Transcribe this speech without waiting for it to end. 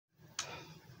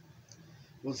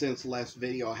Well, since the last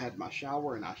video, I had my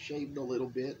shower and I shaved a little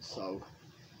bit, so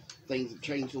things have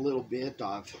changed a little bit.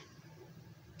 I've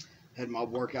had my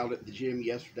workout at the gym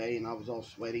yesterday and I was all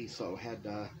sweaty, so had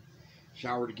to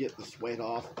shower to get the sweat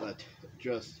off, but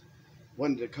just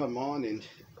wanted to come on and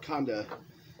kind of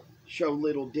show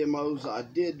little demos. I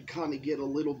did kind of get a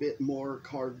little bit more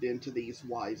carved into these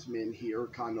wise men here,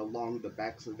 kind of along the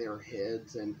backs of their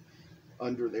heads and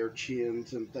under their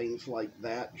chins and things like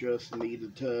that. Just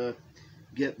needed to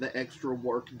get the extra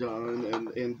work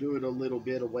done and do it a little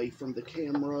bit away from the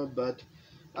camera, but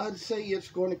I'd say it's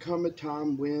going to come a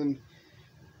time when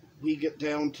we get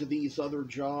down to these other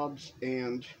jobs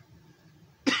and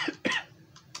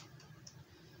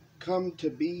come to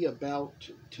be about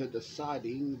to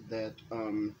deciding that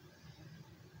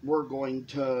we're going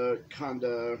to kind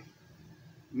of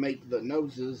make the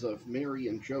noses of Mary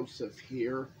and Joseph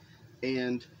here.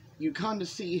 And you kind of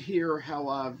see here how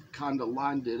I've kind of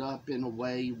lined it up in a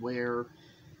way where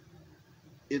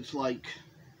it's like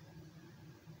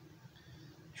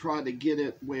try to get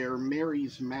it where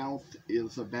Mary's mouth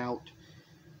is about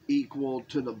equal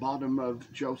to the bottom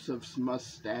of Joseph's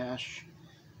mustache,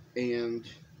 and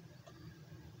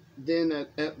then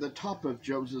at the top of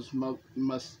Joseph's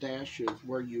mustache is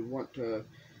where you want to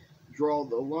draw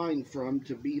the line from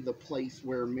to be the place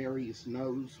where Mary's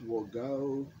nose will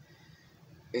go.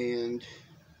 And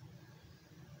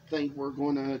think we're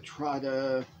going to try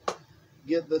to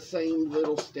get the same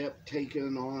little step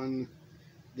taken on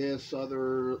this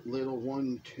other little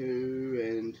one too,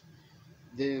 and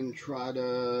then try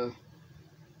to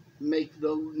make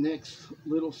the next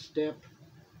little step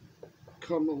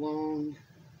come along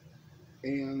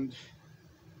and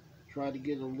try to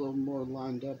get a little more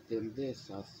lined up than this,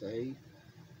 I say.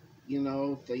 You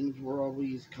know, things were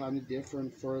always kind of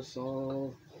different for us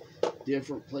all,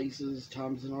 different places,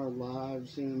 times in our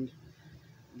lives, and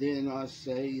then I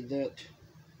say that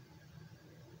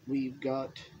we've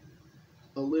got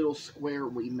a little square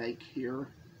we make here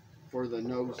for the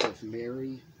nose of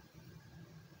Mary,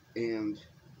 and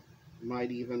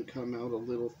might even come out a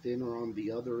little thinner on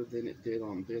the other than it did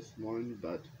on this one,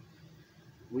 but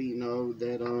we know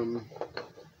that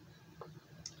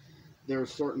there are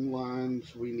certain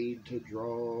lines we need to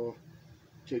draw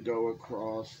to go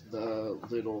across the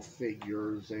little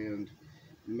figures and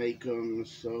make them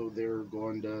so they're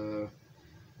going to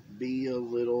be a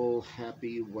little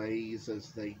happy ways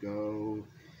as they go.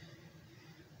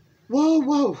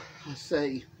 Whoa, I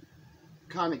say,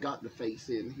 kind of got the face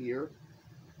in here.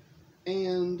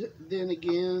 And then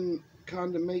again,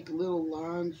 kind of make little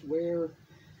lines where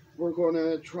we're going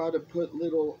to try to put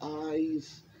little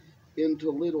eyes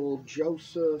into little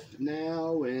Joseph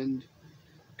now, and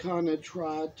kind of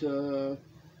try to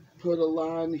put a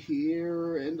line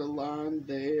here and a line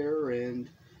there, and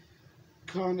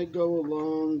kind of go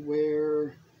along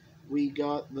where we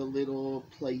got the little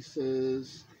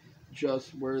places just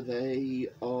where they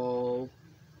all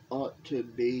ought to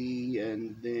be,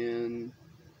 and then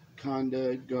kind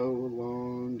of go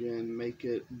along and make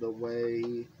it the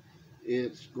way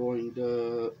it's going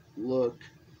to look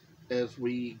as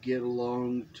we get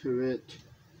along to it,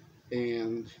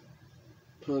 and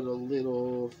put a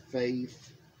little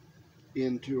faith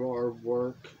into our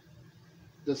work.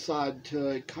 Decide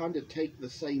to kind of take the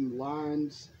same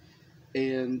lines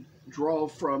and draw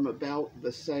from about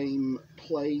the same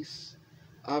place.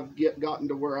 I've gotten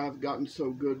to where I've gotten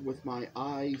so good with my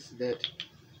eyes that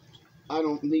I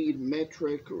don't need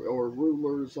metric or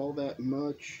rulers all that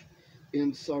much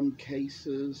in some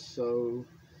cases, so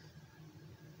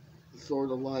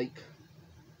sort of like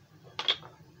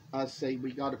I say,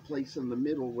 we got a place in the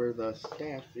middle where the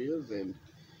staff is, and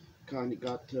kind of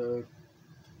got to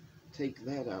take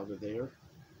that out of there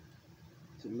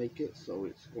to make it so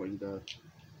it's going to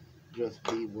just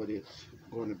be what it's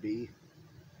going to be.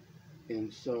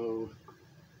 And so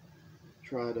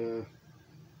try to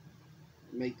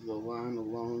make the line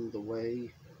along the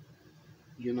way.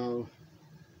 You know,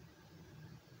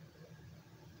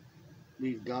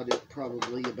 we've got it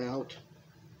probably about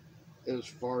as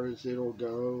far as it'll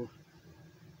go.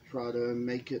 Try to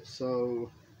make it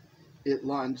so it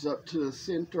lines up to the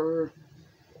center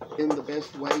in the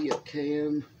best way it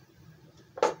can.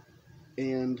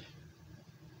 And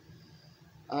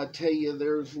I tell you,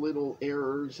 there's little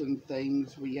errors and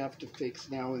things we have to fix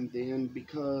now and then,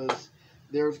 because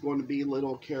there's going to be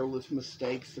little careless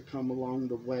mistakes that come along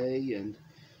the way. And,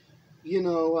 you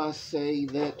know, I say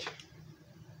that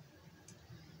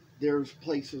there's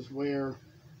places where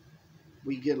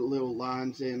we get a little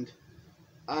lines, and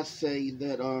I say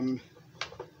that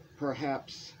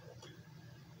perhaps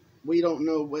We don't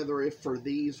know whether if for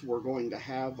these we're going to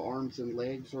have arms and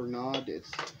legs or not.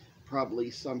 It's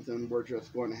probably something we're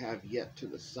just going to have yet to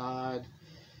decide.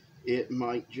 It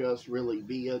might just really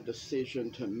be a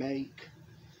decision to make.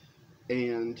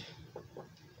 And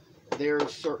there are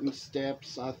certain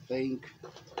steps I think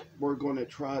we're going to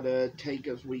try to take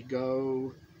as we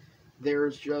go.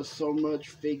 There's just so much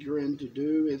figuring to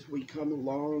do as we come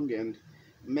along and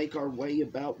make our way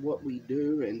about what we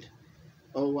do. And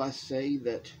oh, I say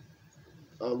that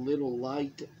a little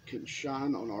light can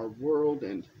shine on our world.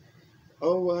 And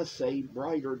oh, I say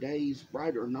brighter days,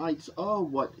 brighter nights. Oh,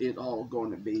 what it all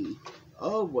going to be.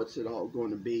 Oh, what's it all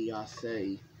going to be, I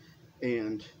say.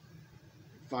 And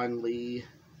finally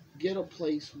get a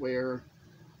place where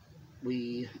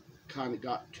we kind of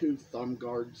got two thumb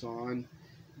guards on.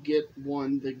 Get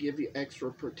one to give you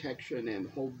extra protection and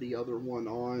hold the other one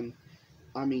on.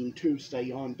 I mean, two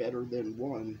stay on better than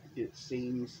one, it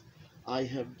seems. I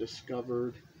have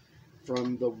discovered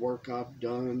from the work I've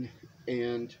done,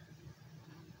 and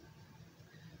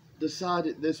decide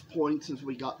at this point, since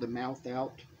we got the mouth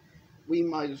out, we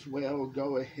might as well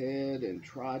go ahead and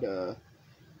try to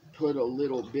put a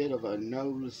little bit of a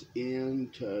nose in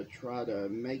to try to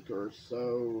make her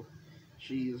so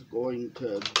she's going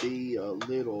to be a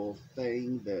little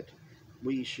thing that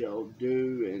we shall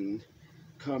do and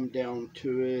come down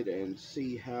to it and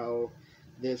see how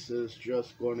this is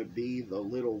just going to be the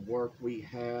little work we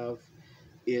have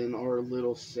in our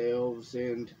little selves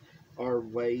and our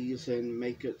ways, and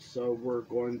make it so we're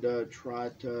going to try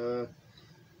to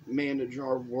manage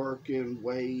our work in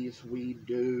ways we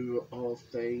do all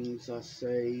things, I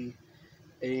say,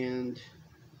 and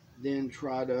then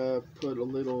try to put a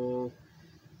little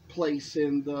place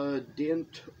in the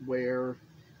dent where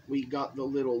we got the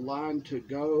little line to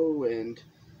go, and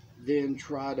then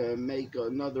try to make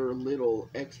another little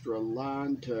extra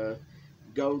line to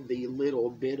go the little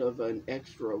bit of an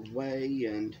extra way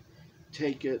and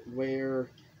take it where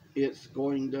it's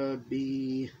going to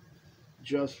be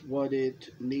just what it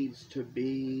needs to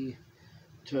be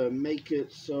to make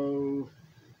it so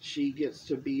she gets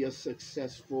to be a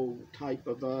successful type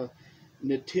of a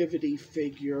nativity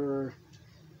figure.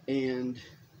 And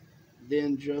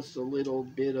then just a little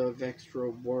bit of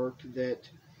extra work that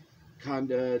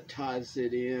kind of ties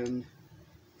it in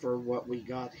for what we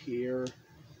got here,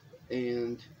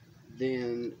 and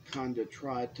then kind of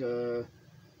try to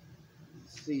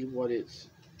see what it's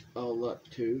all up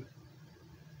to.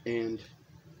 And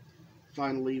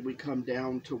finally we come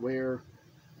down to where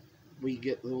we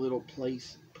get the little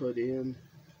place put in,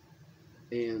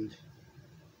 and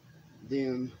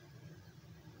then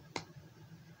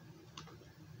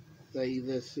say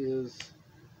this is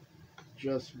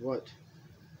just what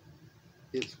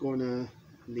it's gonna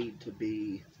need to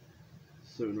be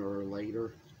sooner or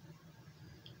later.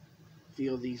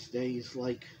 Feel these days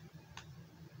like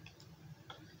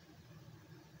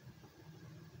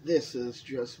this is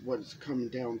just what it's come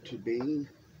down to being.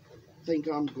 Think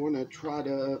I'm gonna try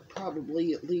to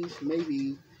probably at least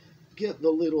maybe get the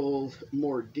little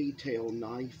more detailed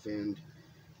knife, and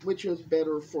which is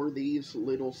better for these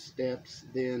little steps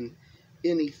than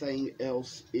anything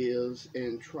else is,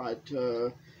 and try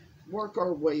to work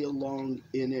our way along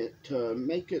in it to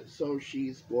make it so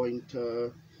she's going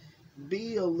to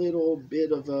be a little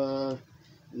bit of a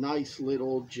nice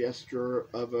little gesture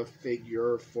of a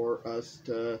figure for us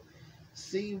to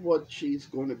see what she's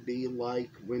going to be like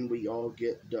when we all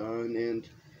get done. And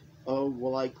oh,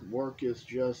 well, like work is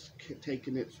just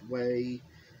taking its way,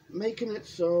 making it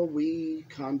so we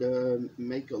kind of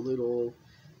make a little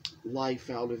life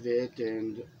out of it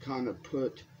and kind of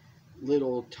put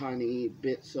little tiny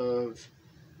bits of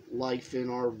life in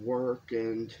our work,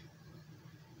 and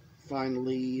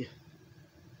finally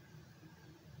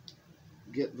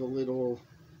get the little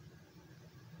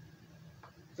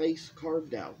face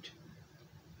carved out.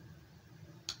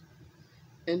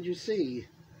 And you see,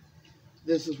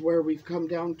 this is where we've come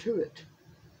down to it.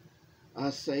 I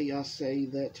say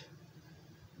that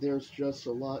there's just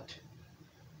a lot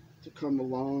to come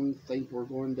along. Think we're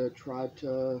going to try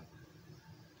to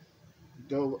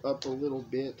go up a little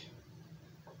bit,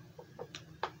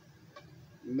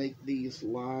 make these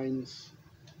lines,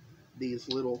 these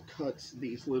little cuts,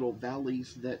 these little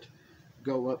valleys that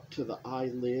go up to the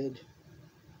eyelid.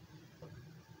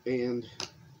 And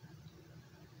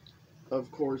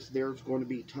of course there's going to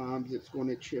be times it's going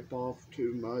to chip off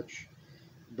too much,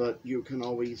 but you can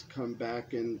always come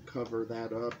back and cover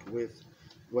that up with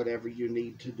whatever you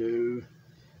need to do.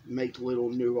 Make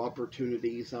little new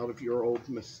opportunities out of your old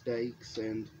mistakes,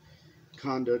 and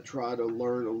kind of try to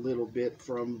learn a little bit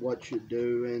from what you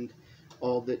do and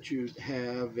all that you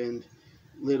have, and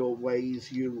little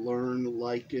ways you learn,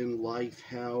 like in life,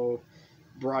 how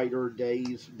brighter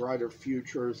days, brighter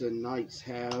futures and nights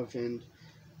have, and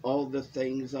all the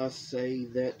things I say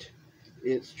that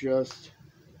it's just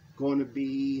going to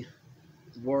be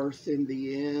worth in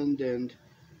the end. And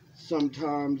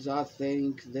sometimes I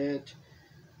think that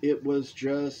it was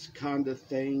just kind of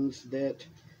things that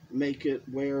make it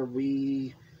where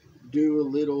we do a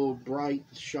little bright,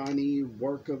 shiny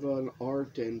work of an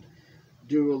art and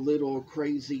do a little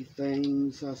crazy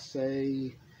things, I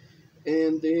say,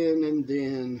 and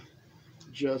then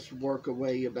just work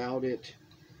away about it.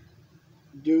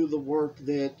 Do the work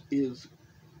that is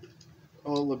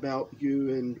all about you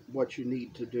and what you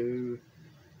need to do.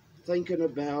 Thinking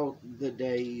about the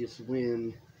days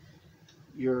when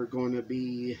you're going to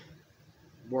be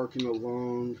working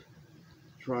along,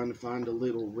 trying to find a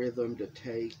little rhythm to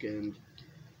take, and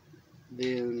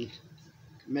then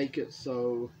make it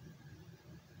so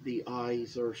the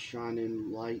eyes are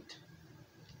shining light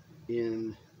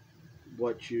in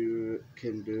what you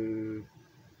can do.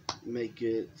 Make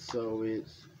it so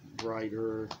it's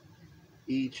brighter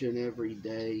each and every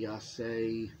day. I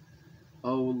say,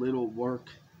 oh, little work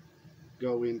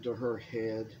go into her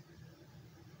head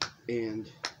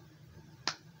and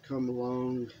come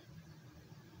along.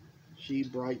 She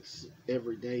brights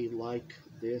every day like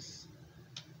this,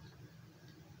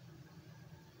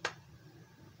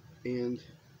 and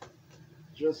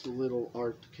just a little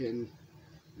art can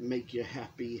make you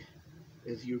happy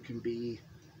as you can be,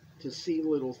 to see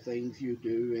little things you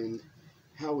do and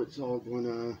how it's all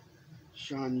gonna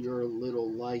shine your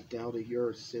little light out of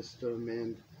your system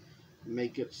and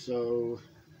make it so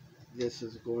this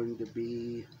is going to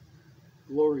be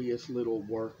glorious little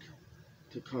work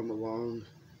to come along,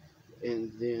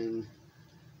 and then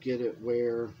get it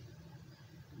where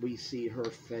we see her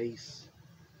face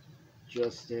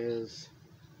just as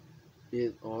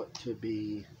it ought to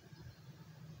be.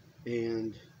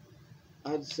 And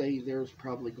I'd say there's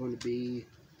probably going to be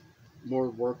more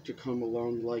work to come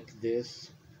along like this.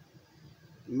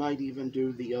 Might even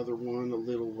do the other one a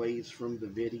little ways from the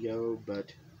video,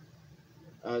 but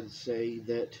I'd say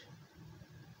that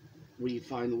we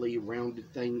finally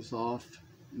rounded things off,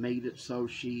 made it so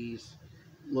she's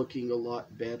looking a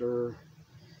lot better,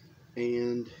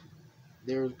 and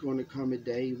there's going to come a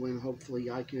day when hopefully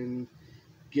I can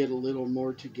get a little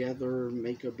more together,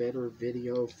 make a better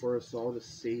video for us all to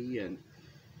see and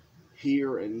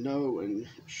hear and know and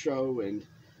show. And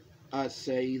I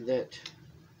say that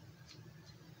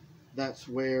that's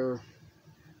where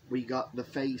we got the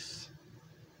face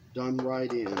done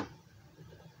right in.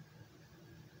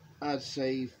 I'd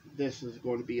say this is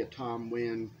going to be a time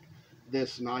when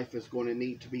this knife is going to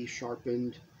need to be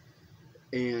sharpened,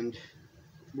 and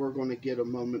we're going to get a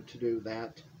moment to do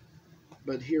that.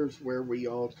 But here's where we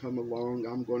all come along.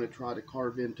 I'm going to try to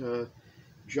carve into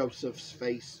Joseph's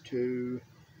face too.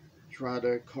 Try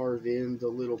to carve in the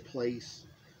little place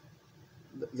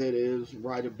that is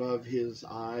right above his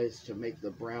eyes to make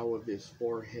the brow of his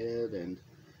forehead, and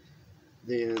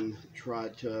then try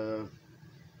to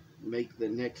make the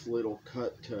next little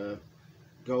cut to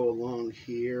go along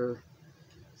here.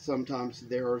 Sometimes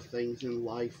there are things in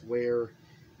life where,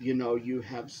 you know, you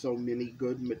have so many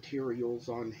good materials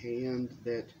on hand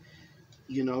that,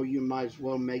 you know, you might as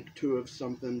well make two of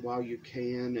something while you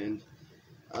can. And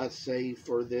I say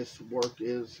for this work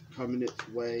is coming its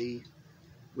way.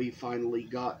 We finally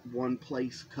got one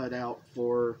place cut out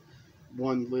for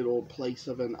one little place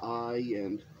of an eye,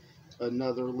 and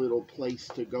another little place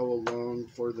to go along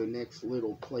for the next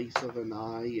little place of an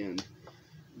eye, and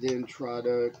then try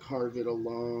to carve it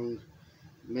along,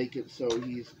 make it so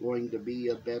he's going to be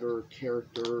a better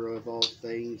character of all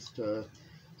things, to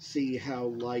see how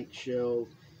light shall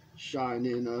shine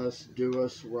in us, do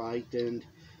us right, and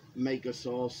make us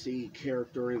all see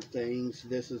character in things.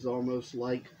 This is almost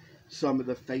like some of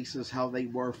the faces, how they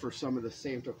were for some of the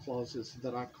Santa Clauses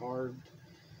that I carved,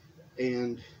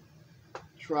 and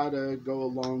try to go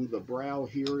along the brow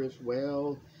here as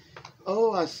well.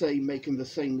 Oh, I say, making the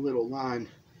same little line.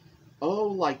 Oh,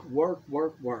 like work,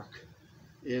 work, work.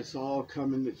 It's all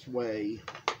coming its way.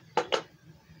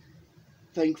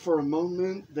 Think for a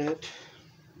moment that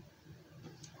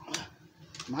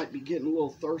might be getting a little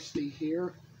thirsty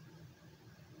here.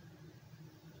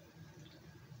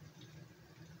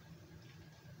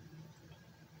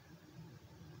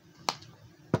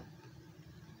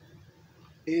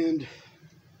 And,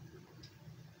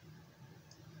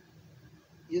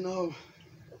 you know,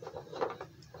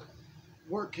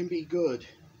 work can be good.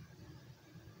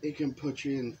 It can put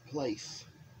you in place.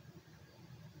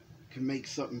 It can make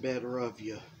something better of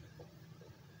you.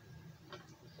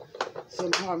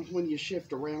 sometimes when you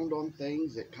shift around on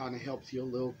things, it kind of helps you a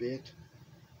little bit.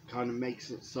 Kind of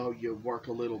makes it so you work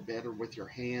a little better with your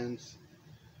hands.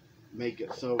 Make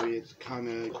it so it kind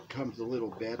of comes a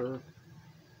little better.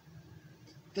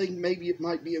 Think maybe it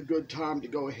might be a good time to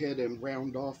go ahead and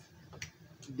round off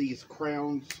these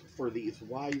crowns for these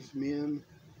wise men.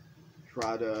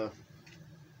 Try to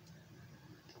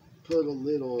put a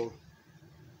little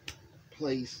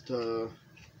place to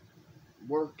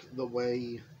work the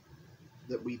way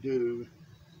that we do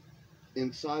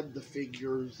inside the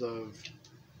figures of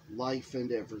life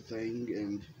and everything,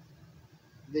 and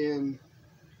then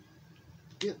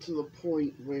get to the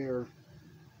point where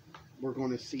we're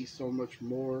going to see so much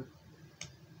more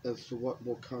as to what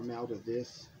will come out of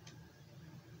this.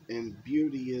 And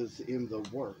beauty is in the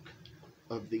work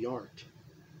of the art,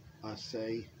 I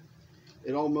say.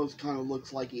 It almost kind of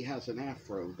looks like he has an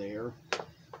afro there,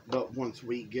 but once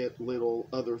we get little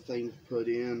other things put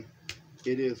in,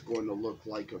 it is going to look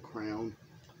like a crown,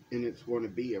 and it's going to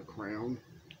be a crown.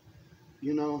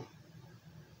 You know,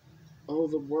 oh,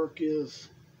 the work is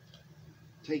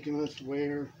taking us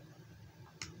where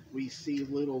we see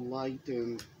little light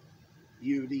and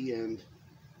beauty and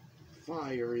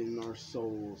fire in our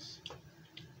souls.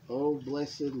 Oh,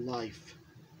 blessed life.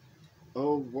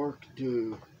 Oh, work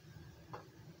do.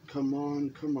 Come on,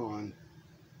 come on.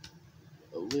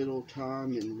 A little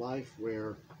time in life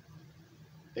where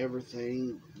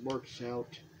everything works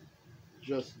out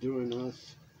just doing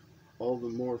us all the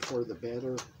more for the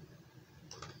better.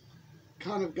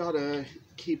 Kind of got to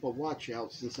keep a watch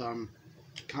out since I'm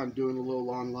kind of doing a little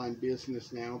online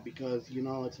business now, because, you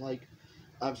know, it's like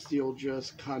I've still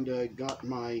just kind of got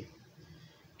my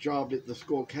job at the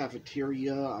school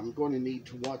cafeteria. I'm going to need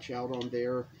to watch out on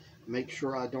there, make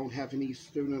sure I don't have any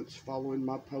students following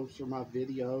my posts or my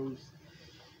videos.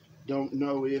 Don't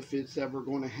know if it's ever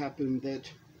going to happen that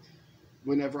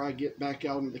whenever I get back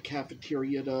out in the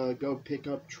cafeteria to go pick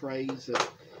up trays,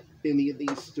 if any of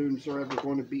these students are ever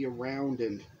going to be around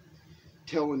and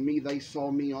telling me they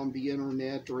saw me on the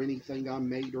internet or anything I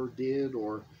made or did,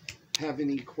 or have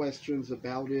any questions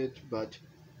about it. But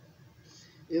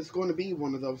it's going to be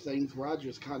one of those things where I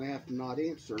just kind of have to not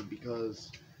answer,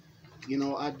 because, you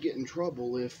know, I'd get in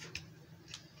trouble if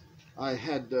I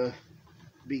had to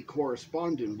be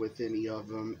corresponding with any of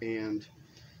them, and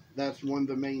that's one of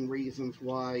the main reasons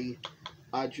why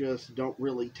I just don't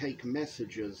really take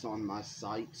messages on my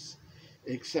sites,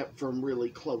 except from really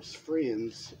close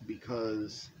friends,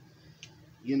 because,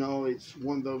 you know, it's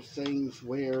one of those things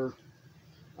where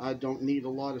I don't need a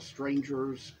lot of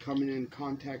strangers coming in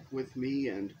contact with me,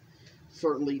 and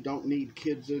certainly don't need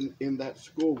kids in that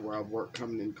school where I work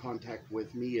coming in contact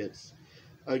with me. It's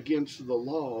against the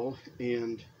law,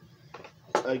 and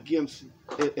against,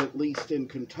 at least in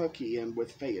Kentucky and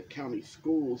with Fayette County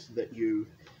schools, that you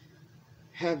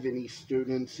have any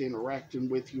students interacting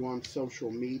with you on social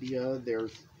media.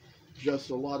 There's just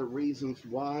a lot of reasons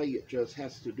why. It just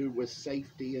has to do with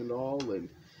safety and all, and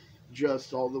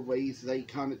just all the ways they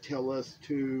kind of tell us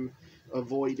to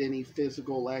avoid any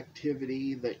physical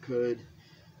activity that could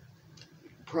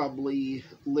probably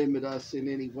limit us in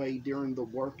any way during the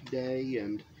workday.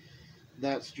 And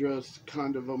that's just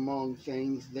kind of among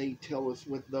things they tell us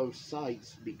with those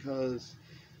sites, because,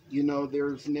 you know,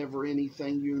 there's never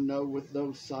anything, you know, with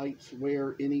those sites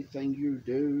where anything you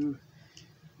do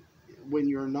when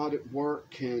you're not at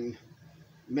work can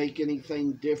make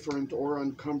anything different or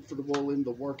uncomfortable in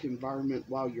the work environment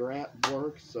while you're at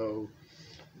work. So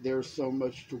there's so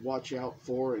much to watch out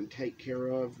for and take care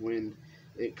of when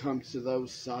it comes to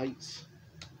those sites.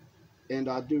 And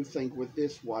I do think with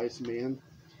this wise man,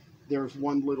 there's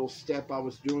one little step I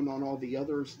was doing on all the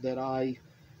others that I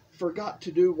forgot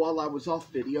to do while I was off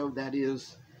video. That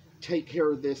is, take care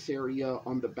of this area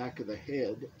on the back of the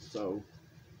head. So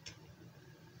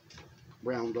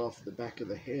round off the back of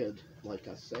the head, like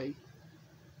I say,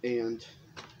 and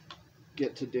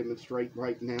get to demonstrate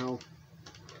right now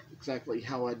exactly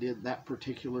how I did that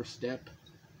particular step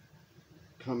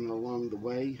coming along the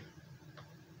way.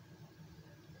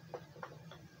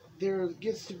 There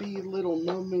gets to be little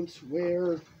moments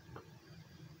where,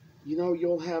 you know,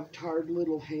 you'll have tired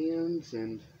little hands,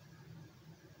 and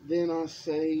then I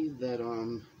say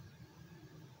that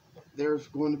there's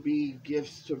going to be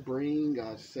gifts to bring.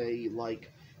 I say,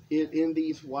 like, in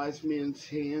these wise men's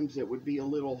hands, it would be a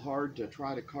little hard to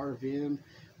try to carve in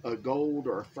a gold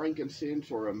or a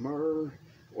frankincense or a myrrh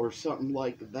or something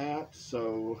like that.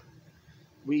 So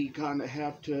we kind of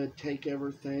have to take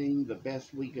everything the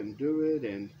best we can do it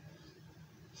and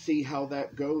see how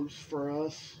that goes for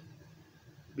us,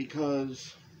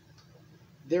 because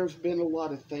there's been a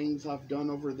lot of things I've done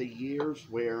over the years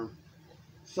where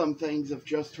some things have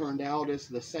just turned out as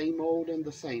the same old and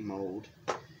the same old.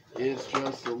 It's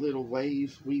just the little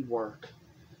ways we work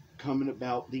coming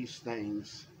about these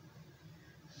things.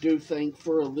 Do think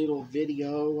for a little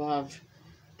video I've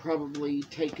probably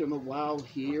taken a while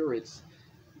here.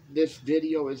 This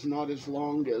video is not as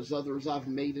long as others I've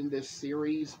made in this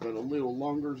series, but a little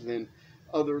longer than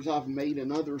others I've made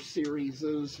in other series.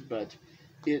 But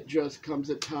it just comes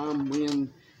a time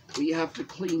when we have to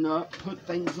clean up, put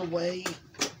things away,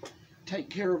 take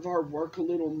care of our work a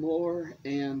little more,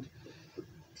 and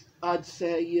I'd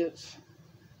say it's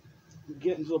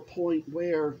getting to the point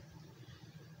where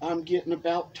I'm getting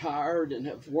about tired and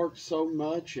have worked so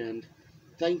much, and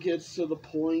think it's to the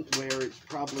point where it's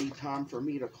probably time for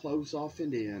me to close off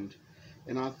and end.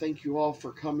 And I thank you all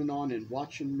for coming on and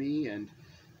watching me, and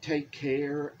take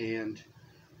care, and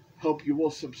hope you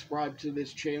will subscribe to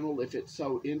this channel if it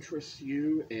so interests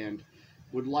you, and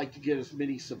would like to get as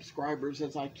many subscribers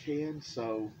as I can.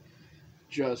 So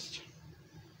just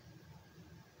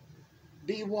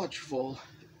be watchful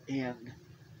and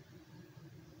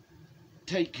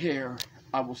take care.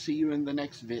 I will see you in the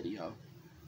next video.